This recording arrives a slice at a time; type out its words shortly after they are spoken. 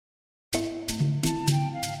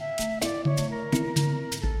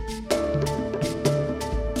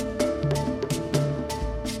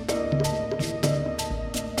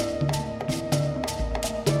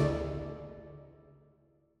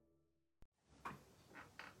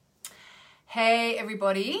Hey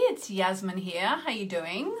everybody, it's Yasmin here. How you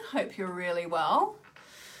doing? Hope you're really well.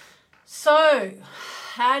 So,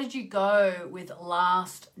 how did you go with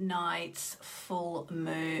last night's full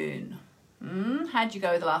moon? How did you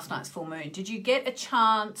go with last night's full moon? Did you get a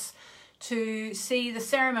chance to see the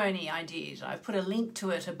ceremony I did? I've put a link to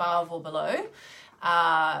it above or below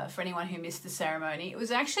for anyone who missed the ceremony. It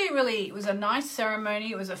was actually it was a nice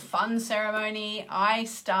ceremony. It was a fun ceremony. I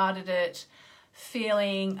started it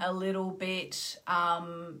feeling a little bit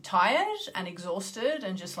tired and exhausted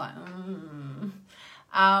and just like,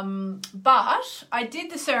 but I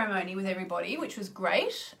did the ceremony with everybody, which was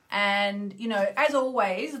great. And, you know, as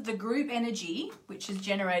always, the group energy, which is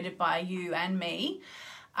generated by you and me,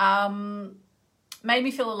 made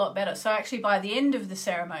me feel a lot better. So actually by the end of the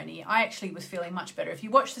ceremony, I actually was feeling much better. If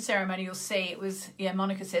you watch the ceremony, you'll see it was,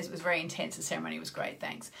 Monica says it was very intense. The ceremony was great.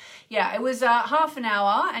 Thanks. Yeah, it was half an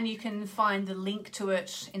hour and you can find the link to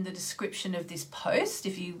it in the description of this post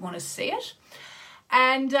if you want to see it.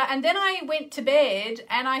 And then I went to bed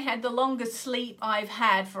and I had the longest sleep I've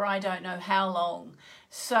had for I don't know how long.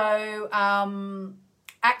 So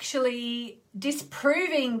actually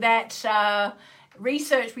disproving that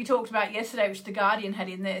research we talked about yesterday, which The Guardian had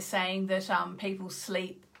in there, saying that people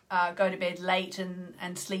go to bed late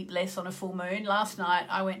and sleep less on a full moon. Last night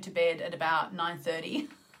I went to bed at about 9:30,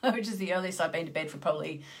 which is the earliest I've been to bed for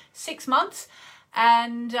probably 6 months.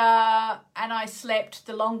 And I slept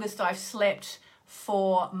the longest I've slept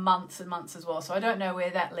for months and months as well. So I don't know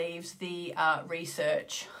where that leaves the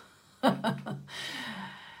research.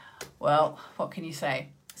 Well, what can you say?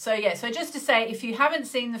 So yeah, so just to say, if you haven't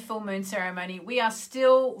seen the full moon ceremony, we are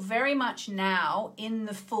still very much now in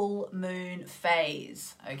the full moon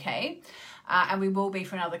phase, okay? And we will be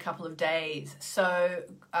for another couple of days. So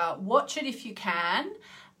watch it if you can.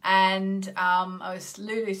 And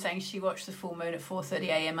Lulu saying she watched the full moon at 4:30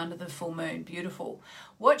 a.m. under the full moon. Beautiful.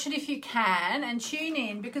 Watch it if you can and tune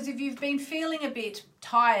in, because if you've been feeling a bit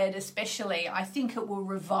tired especially, I think it will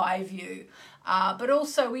revive you. But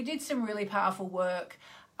also we did some really powerful work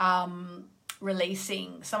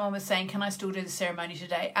releasing. Someone was saying, can I still do the ceremony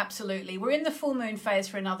today? Absolutely. We're in the full moon phase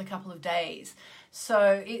for another couple of days.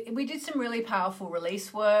 So we did some really powerful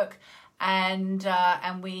release work and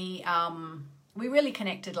we really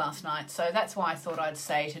connected last night. So that's why I thought I'd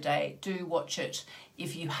say today, do watch it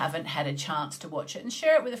if you haven't had a chance to watch it, and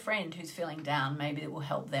share it with a friend who's feeling down. Maybe it will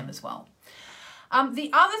help them as well. The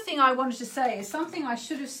other thing I wanted to say is something I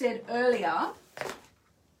should have said earlier,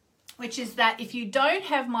 which is that if you don't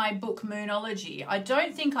have my book Moonology, I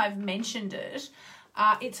don't think I've mentioned it.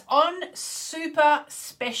 It's on super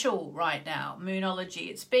special right now, Moonology.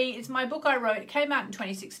 It's my book I wrote. It came out in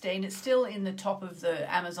 2016. It's still in the top of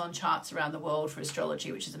the Amazon charts around the world for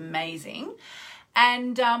astrology, which is amazing.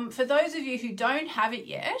 And for those of you who don't have it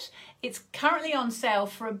yet, it's currently on sale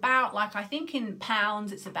for about, I think in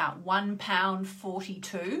pounds, it's about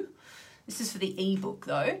 £1.42. This is for the ebook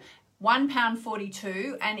though.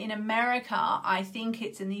 £1.42, and in America, I think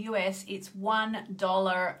it's in the US, it's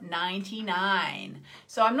 $1.99.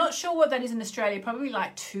 So I'm not sure what that is in Australia, probably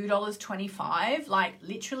like $2.25, like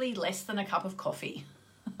literally less than a cup of coffee.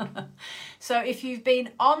 So if you've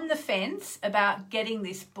been on the fence about getting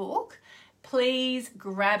this book, please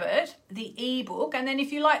grab it, the ebook, and then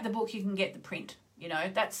if you like the book, you can get the print. You know,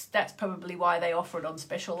 that's probably why they offer it on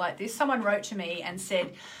special like this. Someone wrote to me and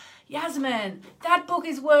said, Yasmin, that book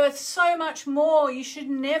is worth so much more. You should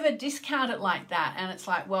never discount it like that. And it's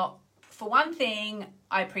like, well, for one thing,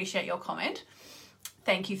 I appreciate your comment.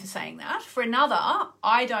 Thank you for saying that. For another,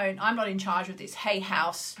 I'm not in charge of this. Hay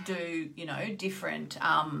House do,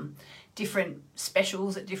 different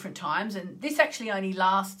specials at different times. And this actually only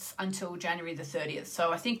lasts until January the 30th.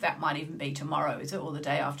 So I think that might even be tomorrow, is it? Or the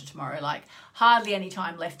day after tomorrow. Like hardly any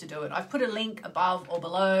time left to do it. I've put a link above or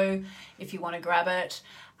below if you want to grab it.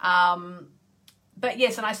 But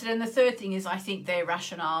yes, and I said, and the third thing is I think their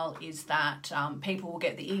rationale is that people will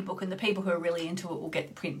get the ebook and the people who are really into it will get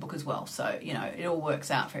the print book as well. So, it all works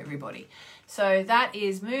out for everybody. So that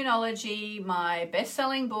is Moonology, my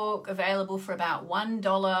best-selling book, available for about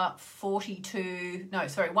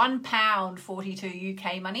 £1.42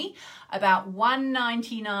 UK money, about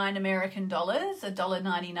 $1.99 American dollars,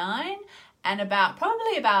 $1.99, and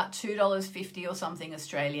probably about $2.50 or something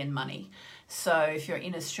Australian money. So if you're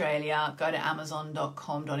in Australia, go to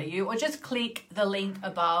amazon.com.au or just click the link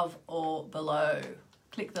above or below.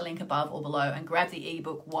 Click the link above or below and grab the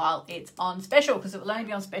ebook while it's on special, because it will only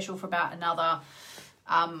be on special for about another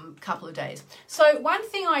couple of days. So one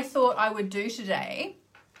thing I thought I would do today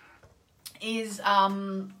is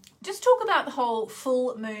just talk about the whole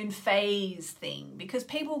full moon phase thing, because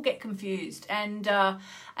people get confused, and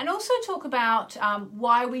also talk about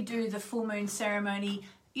why we do the full moon ceremony,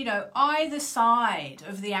 you know, either side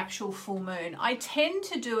of the actual full moon. I tend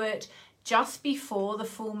to do it just before the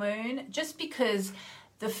full moon, just because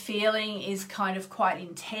the feeling is kind of quite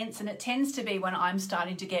intense, and it tends to be when I'm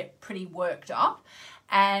starting to get pretty worked up.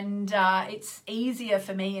 And it's easier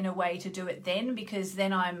for me in a way to do it then, because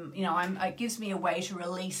then it gives me a way to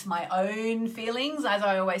release my own feelings. As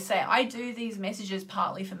I always say, I do these messages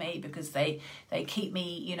partly for me, because they keep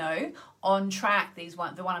me, you know, on track. The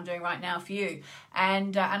one I'm doing right now for you.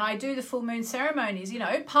 And I do the full moon ceremonies, you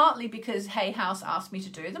know, partly because Hay House asked me to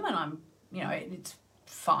do them, and I'm, you know, it's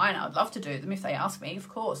fine. I'd love to do them if they ask me, of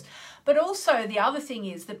course. But also the other thing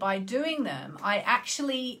is that by doing them, I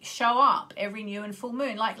actually show up every new and full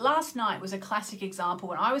moon. Like last night was a classic example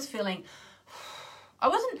when I was feeling,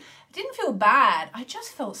 I didn't feel bad. I just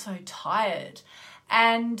felt so tired.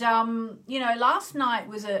 And, you know, last night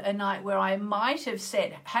was a night where I might have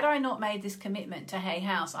said, had I not made this commitment to Hay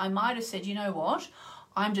House, I might have said, you know what,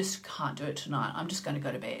 I just can't do it tonight. I'm just going to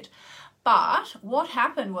go to bed. But what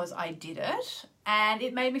happened was I did it, and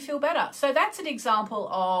it made me feel better. So that's an example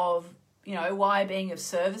of, you know, why being of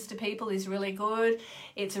service to people is really good.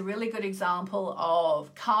 It's a really good example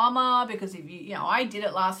of karma, because if you know, I did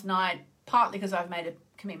it last night, partly because I've made a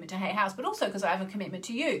commitment to Hay House, but also because I have a commitment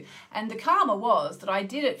to you. And the karma was that I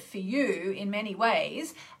did it for you in many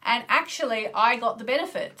ways, and actually I got the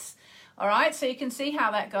benefits. All right, so you can see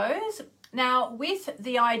how that goes. Now, with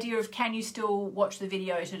the idea of can you still watch the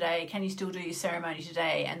video today, can you still do your ceremony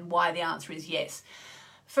today, and why the answer is yes,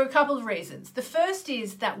 for a couple of reasons. The first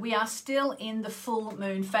is that we are still in the full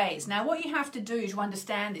moon phase. Now, what you have to do to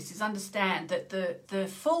understand this is understand that the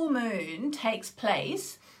full moon takes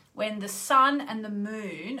place when the sun and the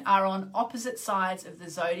moon are on opposite sides of the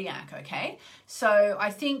zodiac, okay? So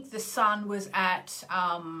I think the sun was at,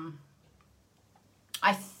 I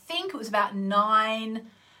think it was about 9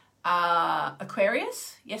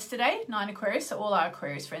 Aquarius yesterday, 9 Aquarius. So all our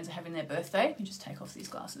Aquarius friends are having their birthday. Let me just take off these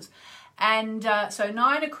glasses. And so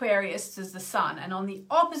 9 Aquarius is the sun, and on the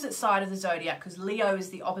opposite side of the zodiac, because Leo is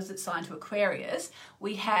the opposite sign to Aquarius,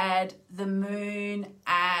 we had the moon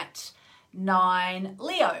at 9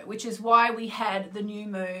 Leo, which is why we had the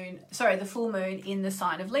full moon in the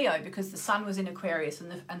sign of Leo, because the sun was in Aquarius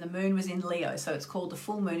and the moon was in Leo, so it's called the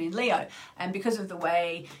full moon in Leo. And because of the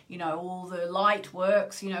way, you know, all the light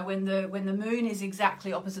works, you know, when the moon is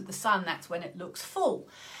exactly opposite the sun, that's when it looks full.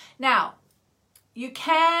 Now, you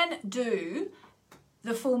can do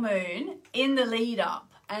the full moon in the lead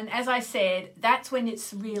up, and as I said, that's when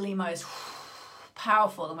it's really most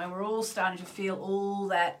powerful, and when we're all starting to feel all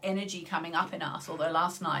that energy coming up in us. Although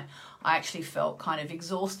last night I actually felt kind of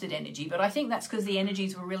exhausted energy, but I think that's because the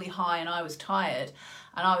energies were really high and I was tired,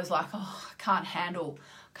 and I was like, oh, I can't handle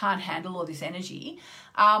all this energy.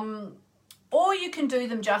 Or you can do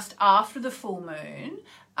them just after the full moon,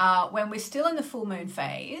 when we're still in the full moon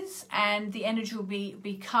phase, and the energy will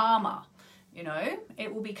be calmer. You know,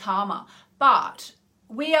 it will be calmer, but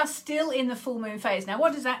we are still in the full moon phase. Now,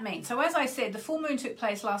 what does that mean? So as I said, the full moon took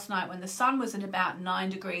place last night when the sun was at about 9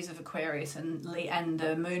 degrees of Aquarius and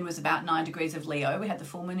the moon was about 9 degrees of Leo. We had the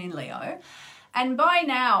full moon in Leo. And by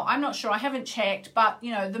now, I'm not sure, I haven't checked, but,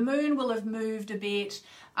 you know, the moon will have moved a bit.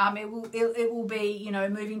 It will be, you know,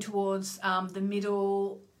 moving towards the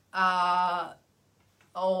middle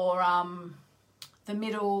the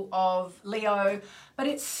middle of Leo, but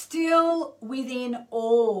it's still within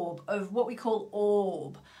orb of what we call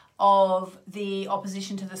orb of the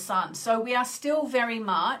opposition to the sun. So we are still very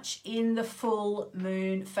much in the full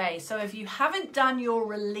moon phase. So if you haven't done your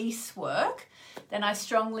release work, then I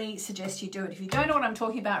strongly suggest you do it. If you don't know what I'm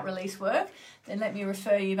talking about, release work, then let me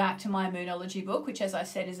refer you back to my Moonology book, which, as I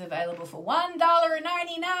said, is available for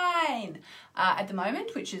 $1.99 at the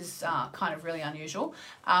moment, which is kind of really unusual.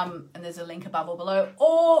 And there's a link above or below.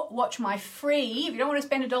 Or watch my free, if you don't want to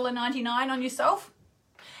spend $1.99 on yourself,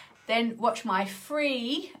 then watch my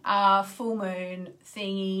free full moon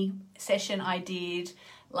thingy session I did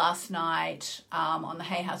last night on the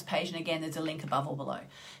Hay House page, and again there's a link above or below.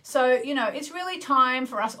 So, you know, it's really time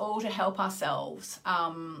for us all to help ourselves.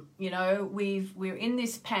 You know, we're in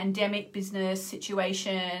this pandemic business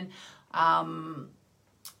situation.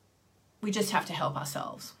 We just have to help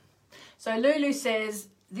ourselves. So Lulu says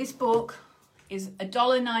this book is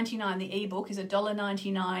 $1.99. The ebook is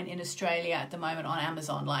 $1.99 in Australia at the moment on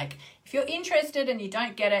Amazon. Like, if you're interested and you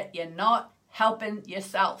don't get it, you're not helping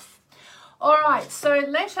yourself. All right, so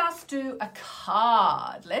let us do a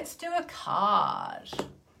card. Let's do a card.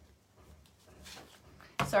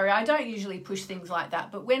 Sorry, I don't usually push things like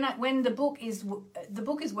that, but when the book is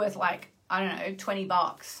worth like, I don't know,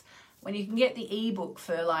 $20, when you can get the ebook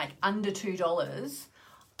for like under $2,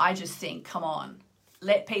 I just think, come on,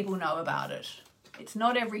 let people know about it. It's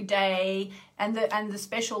not every day, and the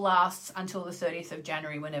special lasts until the 30th of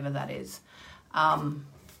January, whenever that is,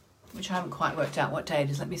 which I haven't quite worked out what day it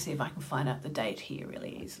is. Let me see if I can find out the date here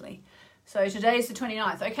really easily. So today's the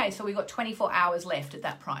 29th. Okay, so we've got 24 hours left at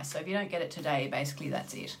that price. So if you don't get it today, basically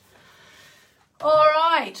that's it. All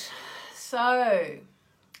right, so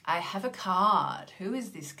I have a card. Who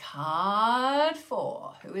is this card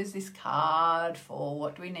for? Who is this card for?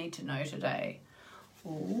 What do we need to know today?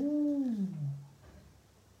 Ooh.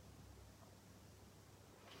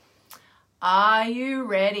 Are you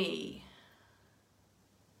ready?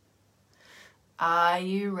 Are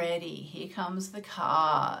you ready? Here comes the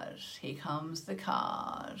card. Here comes the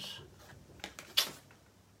card.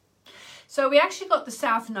 So we actually got the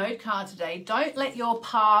South Node card today. Don't let your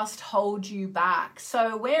past hold you back.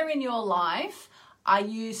 So where in your life are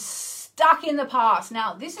you stuck in the past?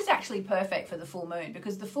 Now, this is actually perfect for the full moon,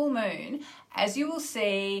 because the full moon, as you will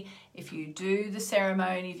see, if you do the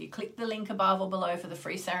ceremony, if you click the link above or below for the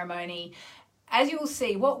free ceremony, as you will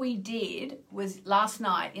see, what we did was last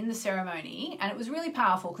night in the ceremony, and it was really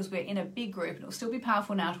powerful because we're in a big group, and it will still be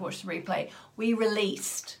powerful now to watch the replay. We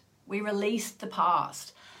released the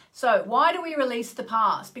past. So why do we release the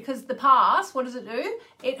past? Because the past, what does it do?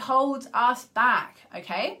 It holds us back,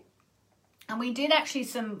 okay? And we did actually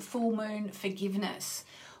some full moon forgiveness,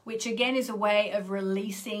 which again is a way of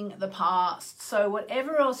releasing the past. So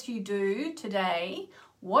whatever else you do today,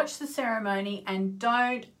 watch the ceremony and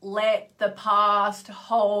don't let the past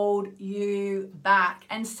hold you back.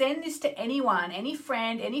 And send this to anyone, any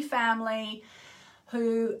friend, any family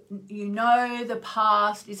who you know the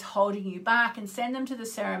past is holding you back, and send them to the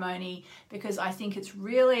ceremony, because I think it's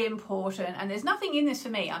really important. And there's nothing in this for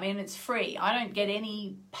me. I mean, it's free. I don't get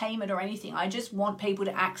any payment or anything. I just want people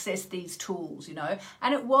to access these tools, you know.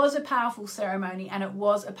 And it was a powerful ceremony, and it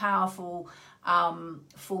was a powerful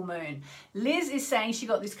full moon. Liz is saying she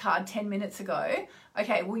got this card 10 minutes ago.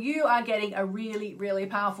 Okay, well, you are getting a really, really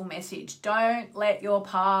powerful message. Don't let your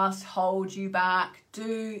past hold you back.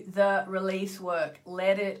 Do the release work.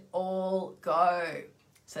 Let it all go.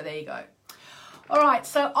 So there you go. All right,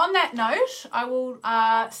 so on that note, I will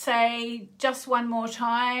say just one more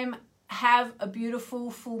time, have a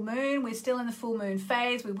beautiful full moon. We're still in the full moon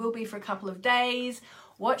phase. We will be for a couple of days.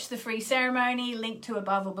 Watch the free ceremony, link to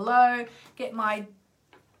above or below. Get my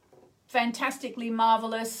fantastically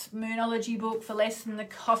marvelous Moonology book for less than the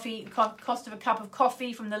cost of a cup of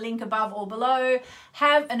coffee from the link above or below.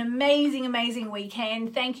 Have an amazing, amazing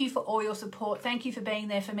weekend. Thank you for all your support. Thank you for being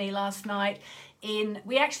there for me last night.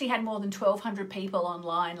 We actually had more than 1,200 people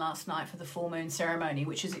online last night for the full moon ceremony,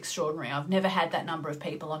 which is extraordinary. I've never had that number of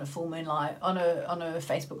people on a full moon live, on a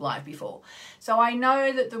Facebook live before. So I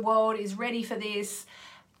know that the world is ready for this.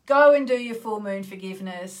 Go and do your full moon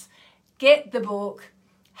forgiveness. Get the book.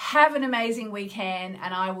 Have an amazing weekend,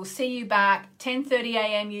 and I will see you back 10:30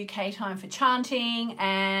 a.m. UK time for chanting,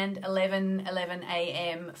 and 11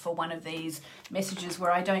 a.m. for one of these messages where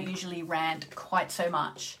I don't usually rant quite so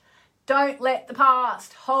much. Don't let the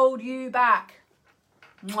past hold you back.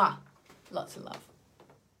 Mwah. Lots of love.